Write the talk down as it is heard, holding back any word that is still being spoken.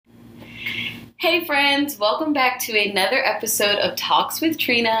Hey friends, welcome back to another episode of Talks with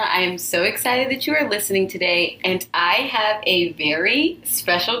Trina. I am so excited that you are listening today, and I have a very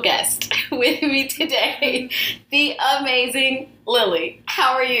special guest with me today, the amazing Lily.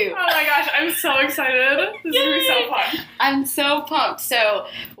 How are you? Oh my gosh, I'm so excited. This is going to be so fun. I'm so pumped. So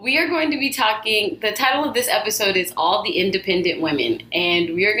we are going to be talking, the title of this episode is All the Independent Women,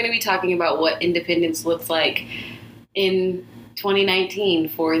 and we are going to be talking about what independence looks like in 2019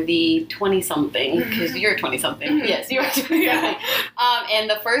 for the 20-something, because you're 20-something. Yes, you are 20-something. Yeah. And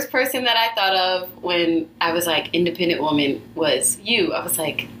the first person that I thought of when I was like, independent woman, was you. I was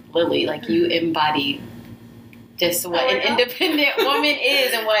like, Lily, like you embody just what an independent woman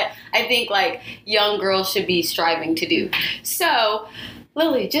is and what I think like young girls should be striving to do. So,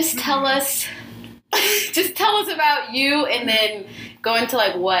 Lily, just tell us about you, and then go into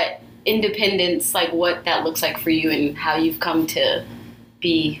like what independence, like what that looks like for you and how you've come to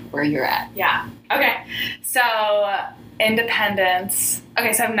be where you're at. Yeah. Okay. So, independence.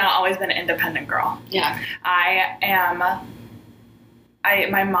 Okay, so I've not always been an independent girl. Yeah. My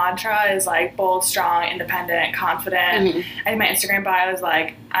mantra is like bold, strong, independent, confident. Mm-hmm. I think my Instagram bio is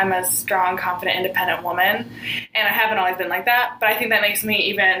like, I'm a strong, confident, independent woman. And I haven't always been like that, but I think that makes me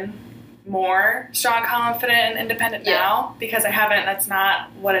even more strong, confident, and independent now, because that's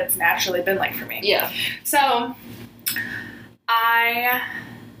not what it's naturally been like for me. Yeah. So, I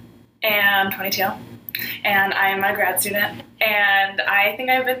am 22, and I'm a grad student, and I think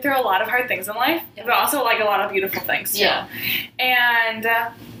I've been through a lot of hard things in life, but also like a lot of beautiful things too. Yeah. And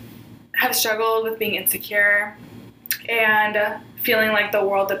have struggled with being insecure and feeling like the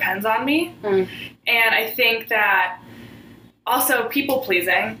world depends on me. And I think that also,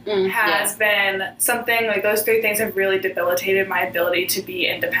 people-pleasing has been something, like those three things have really debilitated my ability to be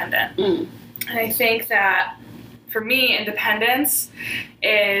independent. And I think that, for me, independence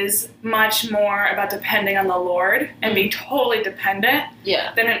is much more about depending on the Lord and being totally dependent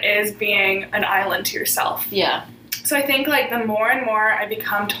than it is being an island to yourself. Yeah. So I think, like, the more and more I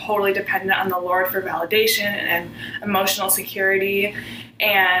become totally dependent on the Lord for validation and emotional security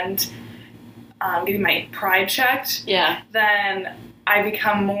and getting my pride checked, then I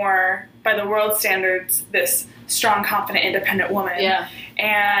become more, by the world standards, this strong, confident, independent woman. Yeah.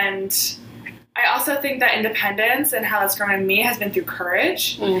 And I also think that independence and how it's grown in me has been through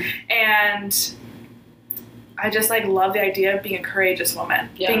courage. And I just like love the idea of being a courageous woman.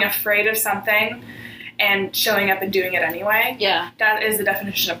 Being afraid of something and showing up and doing it anyway. Yeah. That is the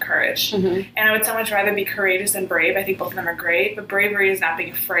definition of courage. And I would so much rather be courageous than brave. I think both of them are great, but bravery is not being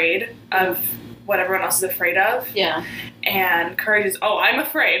afraid of what everyone else is afraid of. Yeah. And courage is, I'm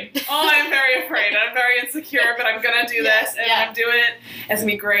afraid. I'm very afraid. I'm very insecure, but I'm going to do this, and I'm going to do it. It's going to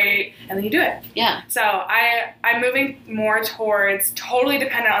be great. And then you do it. Yeah. So I'm moving more towards totally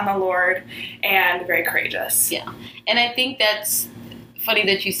dependent on the Lord and very courageous. Yeah. And I think that's funny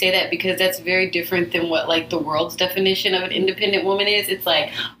that you say that, because that's very different than what like the world's definition of an independent woman is. It's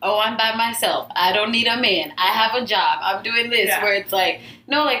like, I'm by myself. I don't need a man. I have a job. I'm doing this. Where it's like,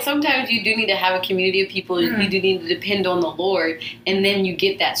 no, like sometimes you do need to have a community of people. You do need to depend on the Lord, and then you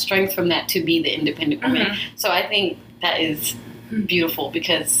get that strength from that to be the independent woman. So I think that is beautiful,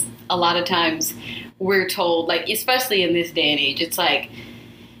 because a lot of times we're told, like, especially in this day and age, it's like,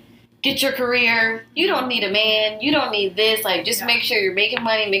 get your career. You don't need a man. You don't need this. Like, just make sure you're making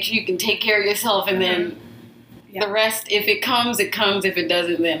money. Make sure you can take care of yourself. And then the rest, if it comes, it comes. If it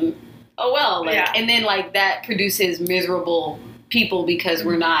doesn't, then, oh well. Like, and then, like, that produces miserable people, because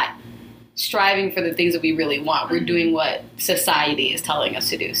we're not striving for the things that we really want. We're doing what society is telling us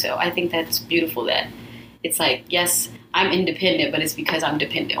to do. So I think that's beautiful that it's like, yes, I'm independent, but it's because I'm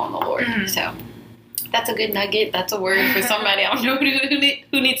dependent on the Lord. So that's a good nugget. That's a word for somebody. I don't know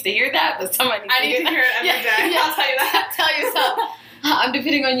who needs to hear that, but somebody needs I need to hear it every day. I'll tell you that. Tell yourself, I'm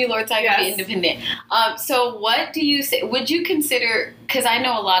depending on you, Lord, so I can be independent. So what do you say? Would you consider, because I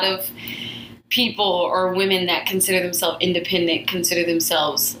know a lot of people or women that consider themselves independent consider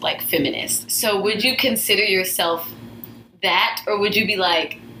themselves like feminists. So would you consider yourself that, or would you be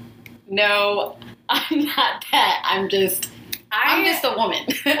like, no, I'm not that. I'm just a woman.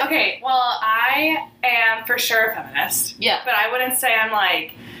 Okay, well, I am for sure a feminist. Yeah. But I wouldn't say I'm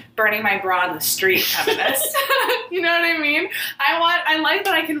like burning my bra on the street feminist. You know what I mean? I like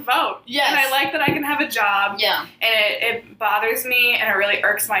that I can vote. Yes. And I like that I can have a job. Yeah. And it bothers me, and it really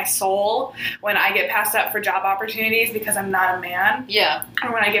irks my soul when I get passed up for job opportunities because I'm not a man. Yeah.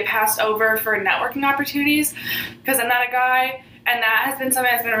 Or when I get passed over for networking opportunities because I'm not a guy. And that has been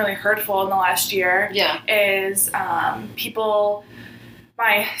something that's been really hurtful in the last year. Yeah. Is people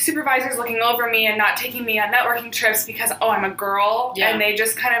my supervisor's looking over me and not taking me on networking trips because, oh, I'm a girl. Yeah. And they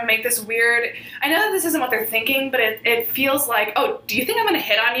just kind of make this weird, I know that this isn't what they're thinking, but it feels like, oh, do you think I'm going to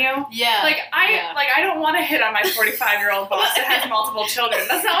hit on you? Yeah. I don't want to hit on my 45-year-old boss that has multiple children.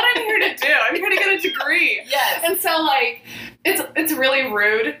 That's not what I'm here to do. I'm here to get a degree. Yes. And so, like, it's really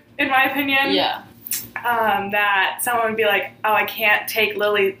rude, in my opinion. Yeah. That someone would be like, oh, I can't take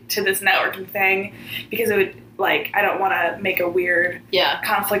Lily to this networking thing because it would, like, I don't want to make a weird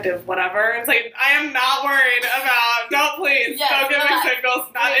conflict of whatever. It's like, I am not worried about, no, please, don't give me signals,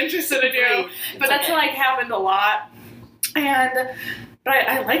 not interested in you. But that's, like, happened a lot. But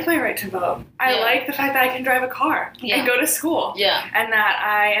I like my right to vote. I like the fact that I can drive a car and go to school. Yeah. And that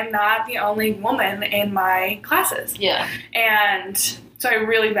I am not the only woman in my classes. Yeah. And so I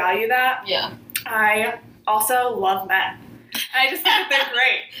really value that. Yeah. I also love men. I just think that they're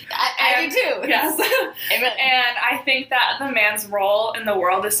great. I do too. Yes. Amen. And I think that the man's role in the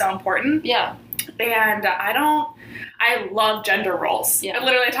world is so important. Yeah. And I love gender roles. Yeah.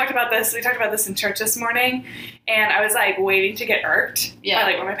 We talked about this in church this morning, and I was, like, waiting to get irked by,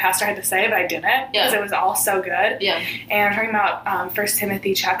 like, what my pastor had to say, but I didn't, because it was all so good. Yeah. And I'm talking about 1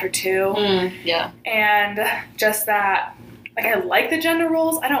 Timothy chapter 2. Yeah. And just that, like, I like the gender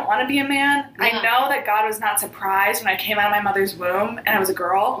roles. I don't want to be a man. Yeah. I know that God was not surprised when I came out of my mother's womb and I was a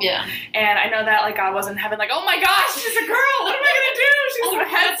girl. Yeah. And I know that, like, God wasn't in heaven like, oh my gosh, she's a girl. What am I going to do? She's so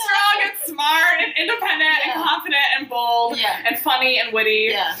headstrong and smart and independent and confident and bold and funny and witty.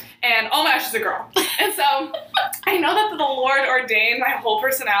 Yeah. And oh my gosh, she's a girl. And so I know that the Lord ordained my whole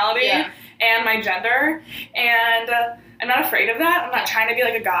personality and my gender. And I'm not afraid of that. I'm not trying to be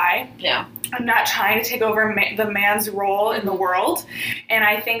like a guy. Yeah. I'm not trying to take over the man's role in the world. And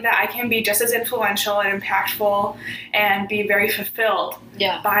I think that I can be just as influential and impactful and be very fulfilled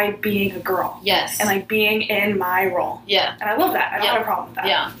by being a girl. Yes. And, like, being in my role. Yeah. And I love that. I don't have a problem with that.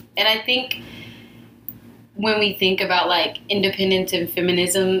 Yeah. And I think when we think about, like, independence and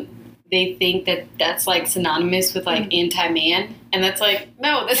feminism, they think that that's, like, synonymous with, like, anti-man. And that's like,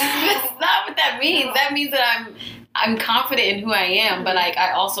 no, that's not what that means. No. That means that I'm confident in who I am, but, like,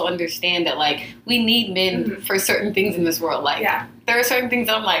 I also understand that, like, we need men for certain things in this world. Like, there are certain things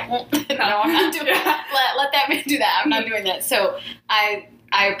that I'm like, no, I'm not doing that. Let that man do that. I'm not doing that. So I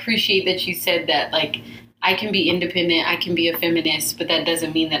appreciate that you said that, like, I can be independent, I can be a feminist, but that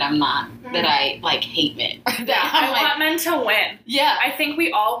doesn't mean that I'm not, that I, like, hate men. I want men to win. Yeah. I think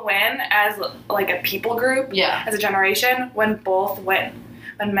we all win as, like, a people group, as a generation, when both win.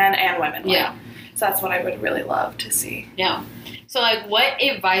 When men and women win. Yeah. So that's what I would really love to see. Yeah. So, like, what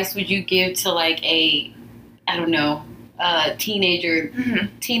advice would you give to, like, a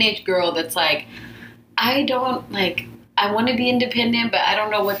teenage girl that's like, I want to be independent, but I don't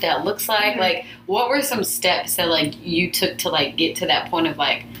know what that looks like. Like, what were some steps that, like, you took to, like, get to that point of,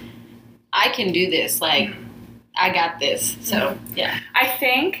 like, I can do this. Like, I got this. So, yeah. I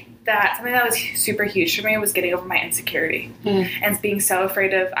think that something that was super huge for me was getting over my insecurity and being so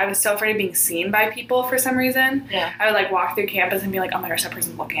afraid I was so afraid of being seen by people for some reason. Yeah. I would, like, walk through campus and be like, oh my gosh, that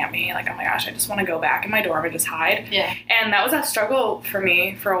person's looking at me. Like, oh my gosh, I just want to go back in my dorm and just hide. Yeah. And that was a struggle for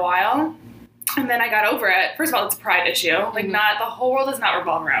me for a while. And then I got over it. First of all, it's a pride issue. Like, not the whole world does not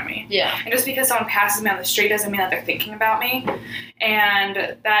revolve around me. Yeah. And just because someone passes me on the street doesn't mean that they're thinking about me.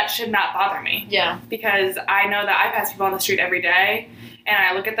 And that should not bother me. Yeah. Because I know that I pass people on the street every day, and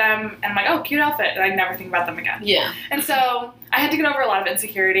I look at them, and I'm like, oh, cute outfit, and I never think about them again. Yeah. And so I had to get over a lot of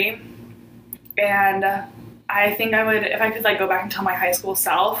insecurity. And I think I would, if I could, like, go back and tell my high school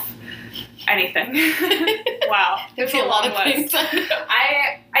self anything. Wow. There's a lot of things.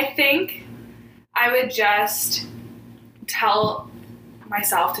 I think I would just tell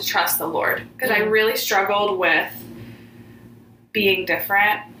myself to trust the Lord, because I really struggled with being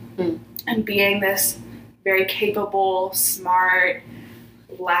different and being this very capable, smart,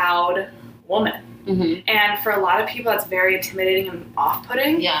 loud woman. And for a lot of people, that's very intimidating and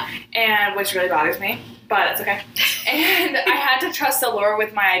off-putting. Yeah. And which really bothers me, but it's okay. And I had to trust the Lord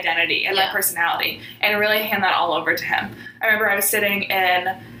with my identity and my personality and really hand that all over to Him. I remember I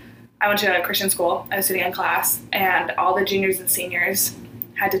went to a Christian school. I was sitting in class, and all the juniors and seniors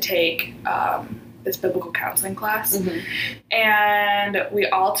had to take this biblical counseling class. And we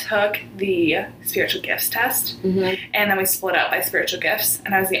all took the spiritual gifts test. And then we split up by spiritual gifts.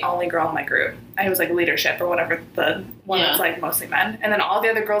 And I was the only girl in my group. I was, like, leadership or whatever, the one that's, like, mostly men. And then all the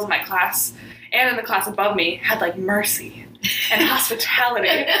other girls in my class and in the class above me had, like, mercy and hospitality.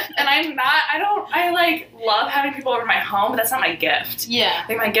 And I love having people over my home, but that's not my gift. Yeah.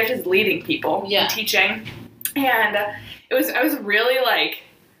 Like, my gift is leading people and teaching. And I was really, like,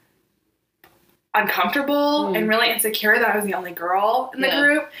 uncomfortable and really insecure that I was the only girl in the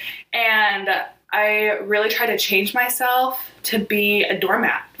group. And I really tried to change myself to be a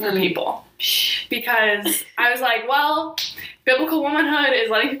doormat for people. Because I was like, well, biblical womanhood is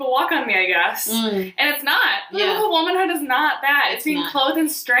letting people walk on me, I guess. And it's not. Biblical womanhood is not that. It's being clothed in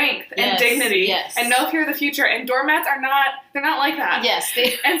strength and dignity and no fear of the future. And doormats are not, they're not like that.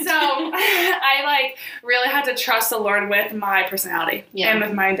 And so I like really had to trust the Lord with my personality and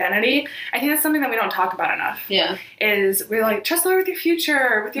with my identity. I think that's something that we don't talk about enough. Is we're like, trust the Lord with your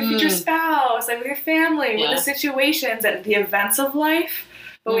future future spouse, like with your family, with the situations and the events of life.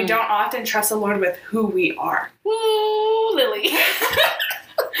 But we don't often trust the Lord with who we are. Woo, Lily.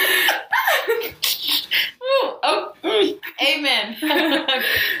 Amen.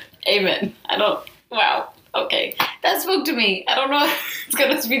 Amen. Wow. Okay. That spoke to me. I don't know if it's going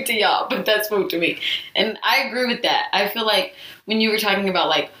to speak to y'all, but that spoke to me. And I agree with that. I feel like when you were talking about,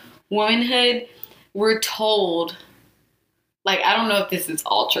 like, womanhood, we're told, like, I don't know if this is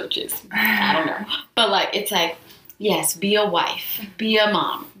all churches. I don't know. But, like, it's like, yes, be a wife, be a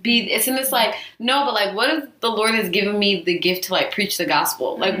mom, isn't this like, no, but like, what if the Lord has given me the gift to like preach the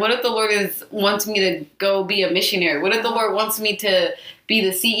gospel? Like, what if the Lord wants me to go be a missionary? What if the Lord wants me to be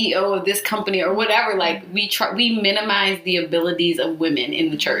the CEO of this company or whatever? Like, we minimize the abilities of women in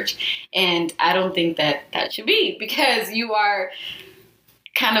the church. And I don't think that should be, because you are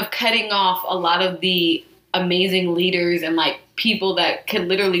kind of cutting off a lot of the amazing leaders and like people that could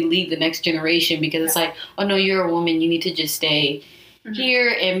literally lead the next generation, because it's like, oh no, you're a woman, you need to just stay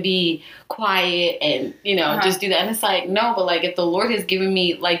here and be quiet and, you know, just do that. And it's like, no, but like if the Lord has given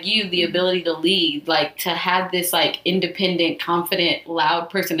me, like you, the ability to lead, like to have this like independent, confident, loud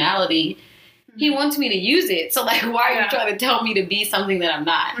personality, he wants me to use it. So like, why are you trying to tell me to be something that I'm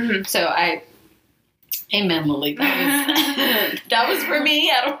not? So amen, Lily. That was for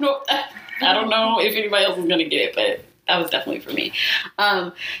me. I don't know if anybody else is going to get it, but that was definitely for me.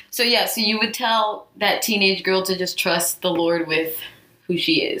 So you would tell that teenage girl to just trust the Lord with who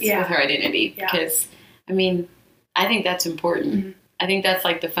she is, with her identity. Because, I mean, I think that's important. I think that's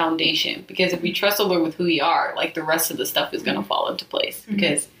like the foundation. Because if we trust the Lord with who we are, like the rest of the stuff is going to fall into place.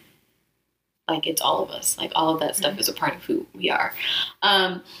 Because, like, it's all of us. Like, all of that stuff is a part of who we are.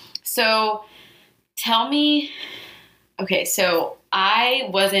 So tell me, okay, so I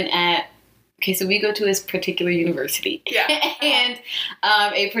wasn't at, okay, so we go to this particular university. And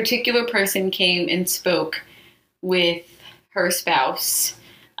a particular person came and spoke with her spouse.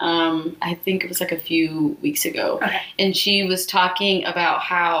 I think it was like a few weeks ago. And she was talking about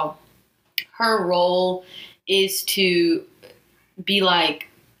how her role is to be like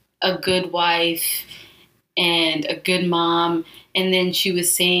a good wife and a good mom. And then she was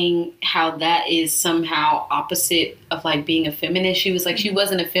saying how that is somehow opposite of like being a feminist. She was like, she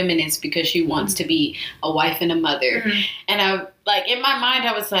wasn't a feminist because she wants to be a wife and a mother. And I like, in my mind,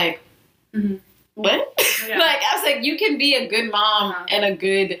 I was like, what? Like, I was like, you can be a good mom and a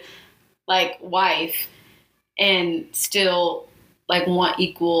good like wife and still like want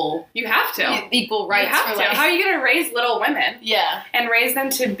equal. You have to. Equal rights for life. How are you going to raise little women? And raise them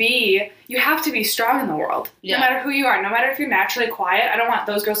to be, you have to be strong in the world. No matter who you are, no matter if you're naturally quiet. I don't want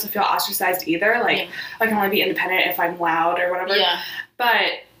those girls to feel ostracized either. Like, I can only be independent if I'm loud or whatever.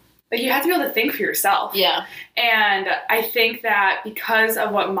 But like, you have to be able to think for yourself. And I think that because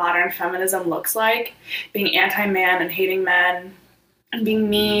of what modern feminism looks like, being anti-man and hating men, and being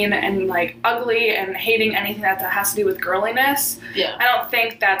mean and like ugly and hating anything that has to do with girliness. I don't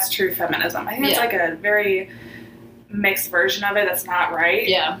think that's true feminism. I think it's like a very mixed version of it that's not right.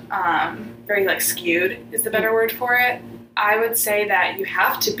 Very like skewed is the better word for it. I would say that you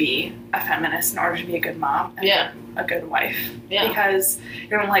have to be a feminist in order to be a good mom and a good wife. Because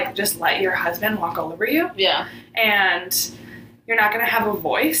you're gonna like just let your husband walk all over you. And you're not gonna have a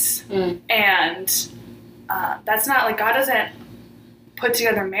voice. And that's not like, God doesn't put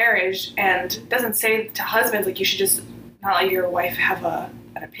together marriage and doesn't say to husbands like you should just not let your wife have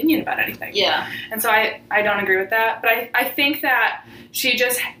an opinion about anything. And so I don't agree with that, but I think that she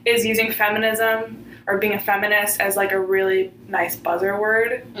just is using feminism or being a feminist as like a really nice buzzer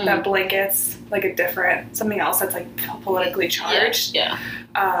word that blankets like a different something else that's like politically charged.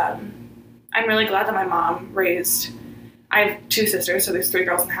 I'm really glad that my mom raised, I have two sisters, so there's 3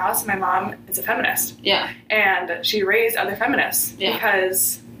 girls in the house, and my mom is a feminist. And she raised other feminists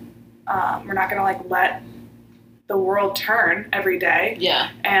because we're not going to, like, let the world turn every day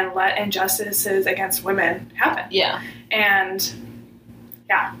and let injustices against women happen. And,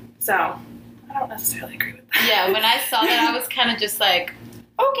 so I don't necessarily agree with that. When I saw that, I was kind of just like,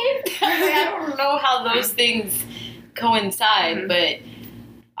 okay. I don't know how those things coincide, but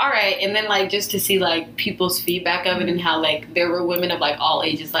all right. And then, like, just to see, like, people's feedback of it and how, like, there were women of, like, all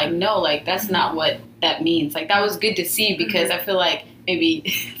ages, like, no, like, that's not what that means. Like, that was good to see because I feel like maybe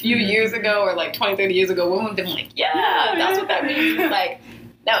a few years ago or, like, 20, 30 years ago, women would have been like, yeah, that's what that means. Like,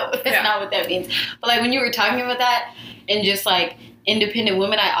 no, that's not what that means. But, like, when you were talking about that and just, like, independent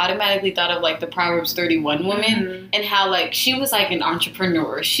women, I automatically thought of, like, the Proverbs 31 woman and how, like, she was, like, an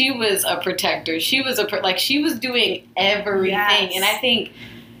entrepreneur. She was a protector. She was she was doing everything. Yes. And I think,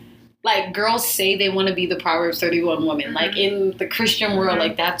 like, girls say they want to be the Proverbs 31 woman. Like, in the Christian world,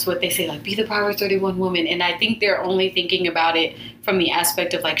 like, that's what they say, like, be the Proverbs 31 woman. And I think they're only thinking about it from the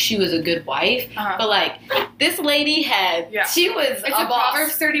aspect of, like, she was a good wife. But, like, this lady she was it's a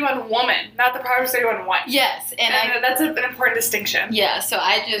Proverbs 31 woman, not the Proverbs 31 wife. Yes. And that's an important distinction. Yeah, so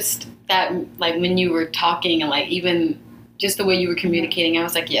I just, like, when you were talking and, like, even just the way you were communicating, I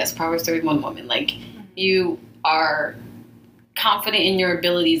was like, yes, Proverbs 31 woman. Like, you are confident in your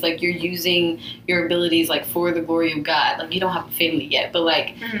abilities, like, you're using your abilities, like, for the glory of God. Like, you don't have a family yet, but,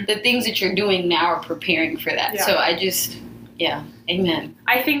 like, the things that you're doing now are preparing for that. So I just, amen.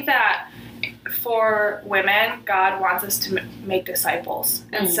 I think that for women, God wants us to make disciples.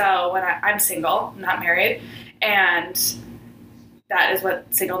 And so when I'm single, I'm not married, and that is what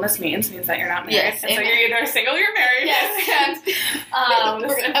singleness means that you're not married. Yes, and so you're either single or you're married. Yes. And we're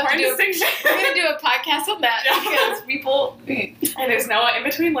going to do a podcast on that because people... And there's no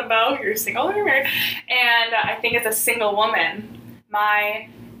in-between limbo. You're single or you're married. And I think as a single woman, my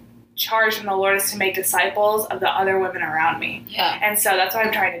charge from the Lord is to make disciples of the other women around me. Yeah. And so that's what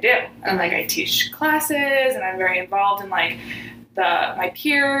I'm trying to do. And, like, I teach classes, and I'm very involved in, like, my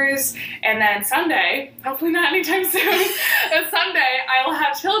peers, and then someday, hopefully not anytime soon, but someday I will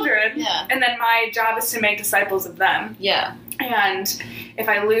have children, and then my job is to make disciples of them. Yeah. And if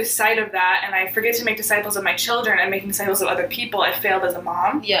I lose sight of that and I forget to make disciples of my children and making disciples of other people, I failed as a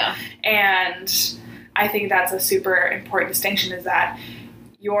mom. Yeah. And I think that's a super important distinction, is that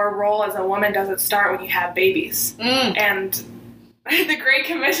your role as a woman doesn't start when you have babies. And the Great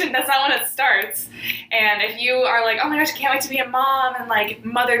Commission, that's not when it starts. And if you are like, oh my gosh, I can't wait to be a mom and, like,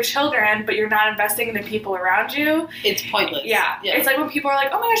 mother children, but you're not investing in the people around you, it's pointless. Yeah. It's like when people are like,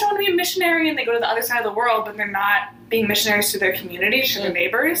 oh my gosh, I want to be a missionary, and they go to the other side of the world, but they're not being missionaries to their community, to their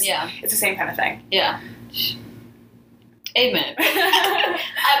neighbors. Yeah. It's the same kind of thing. Yeah. Amen.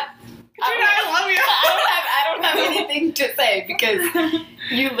 I love you. I don't have anything to say because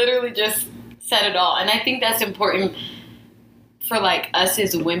you literally just said it all. And I think that's important for, like, us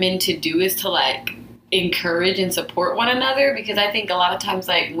as women to do, is to, like, encourage and support one another, because I think a lot of times,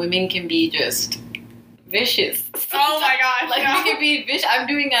 like, women can be just vicious. Oh my gosh. Like, we can be vicious. I'm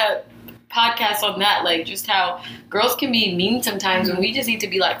doing a podcast on that, like, just how girls can be mean sometimes when we just need to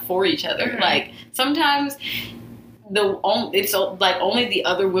be, like, for each other. Like, sometimes it's like only the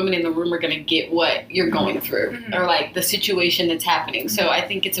other women in the room are going to get what you're going through or, like, the situation that's happening. So I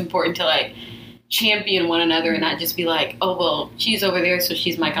think it's important to, like, champion one another and not just be like, oh, well, she's over there, so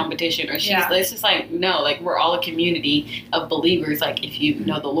she's my competition, or she's it's just like, no, like, we're all a community of believers, like, if you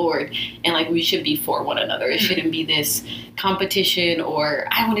know the Lord, and, like, we should be for one another. It shouldn't be this competition or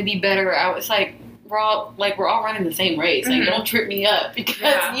I want to be better. It's like we're all running the same race. Like, don't trip me up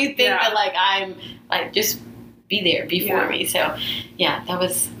because you think that, like, I'm, like, just be there before me. So that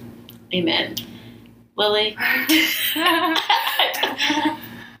was amen. Lily.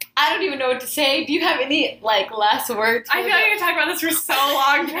 I don't even know what to say. Do you have any, like, last words? I feel like you're talking about this for so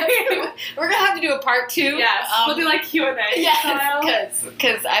long. We're going to have to do a part 2. Yes. We'll do, like, Q&A. Yes,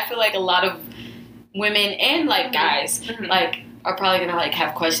 because I feel like a lot of women and, like, guys, like, are probably going to, like,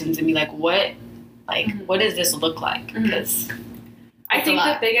 have questions and be like, what does this look like? Because I think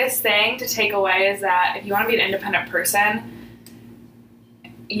the biggest thing to take away is that if you want to be an independent person,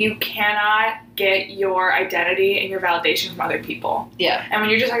 you cannot get your identity and your validation from other people. Yeah. And when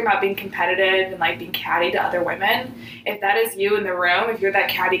you're just talking about being competitive and, like, being catty to other women, if that is you in the room, if you're that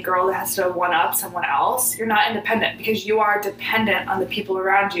catty girl that has to one-up someone else, you're not independent, because you are dependent on the people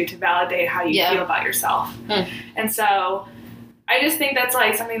around you to validate how you feel about yourself. And so I just think that's,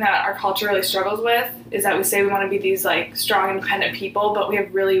 like, something that our culture really struggles with, is that we say we want to be these, like, strong, independent people, but we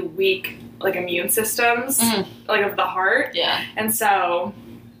have really weak, like, immune systems, like, of the heart. Yeah. And so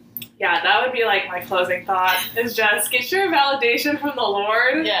that would be, like, my closing thought, is just get your validation from the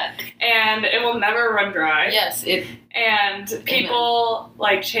Lord. Yeah. And it will never run dry. Yes. And people,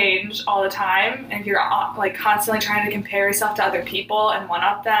 like, change all the time. And if you're, like, constantly trying to compare yourself to other people and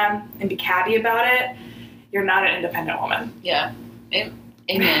one-up them and be catty about it, you're not an independent woman. Yeah.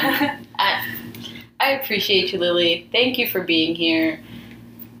 Amen. I appreciate you, Lily. Thank you for being here.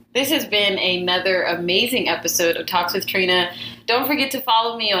 This has been another amazing episode of Talks with Trina. don't forget to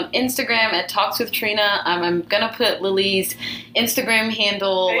follow me on Instagram at Talks with Trina. I'm going to put Lily's Instagram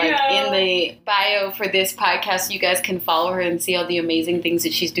handle in the bio for this podcast so you guys can follow her and see all the amazing things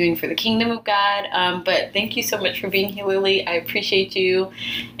that she's doing for the kingdom of God. But thank you so much for being here, Lily. I appreciate you.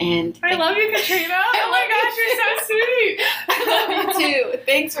 And I love you, Katrina. Oh my gosh, you're so sweet. I love you too.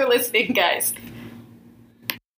 Thanks for listening, guys.